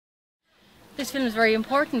This film is very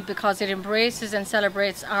important because it embraces and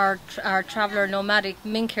celebrates our traveller nomadic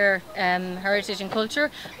Minker heritage and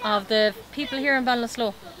culture of the people here in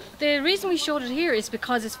Ballinasloe. The reason we showed it here is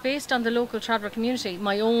because it's based on the local traveller community,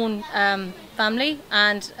 my own family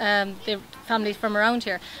and the families from around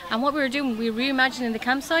here. And what we were doing, we were reimagining the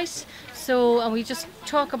campsite. And we just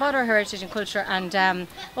talk about our heritage and culture, and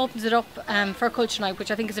opens it up for Culture Night,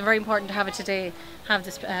 which I think is very important to have it today, have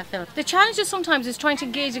this film. The challenge sometimes is trying to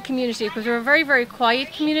engage the community, because we're a very, very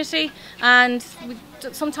quiet community, and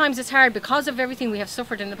sometimes it's hard because of everything we have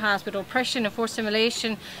suffered in the past with oppression and forced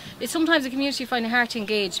assimilation. Sometimes the community find it hard to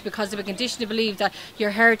engage because of a condition to believe that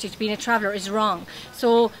your heritage, being a traveller, is wrong.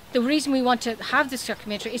 So the reason we want to have this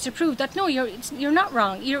documentary is to prove that no, you're not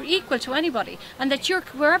wrong, you're equal to anybody, and that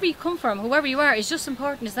wherever you come from, whoever you are, is just as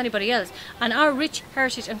important as anybody else, and our rich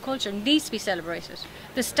heritage and culture needs to be celebrated.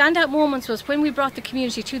 The standout moments was when we brought the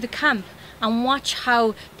community to the camp and watch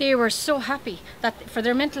how they were so happy that for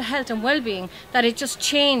their mental health and well-being, that it just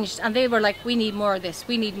changed, and they were like, we need more of this,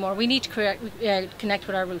 we need more, we need to connect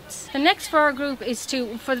with our roots. The next for our group is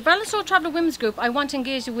for the Ballinasloe Traveller Women's Group, I want to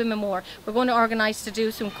engage the women more. We're going to organise to do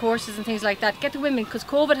some courses and things like that, get the women, because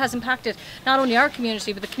COVID has impacted not only our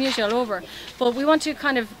community but the community all over. But we want to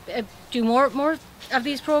kind of do more of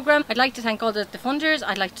these programmes. I'd like to thank all the funders.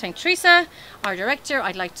 I'd like to thank Teresa, our director.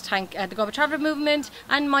 I'd like to thank the Gobbet Traveller Movement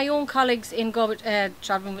and my own colleagues in Gobbet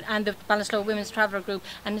Traveller Movement and the Ballinasloe Women's Traveller Group,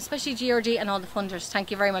 and especially GRD and all the funders.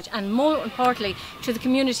 Thank you very much, and more importantly to the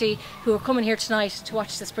community who are coming here tonight to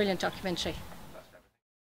watch this brilliant documentary.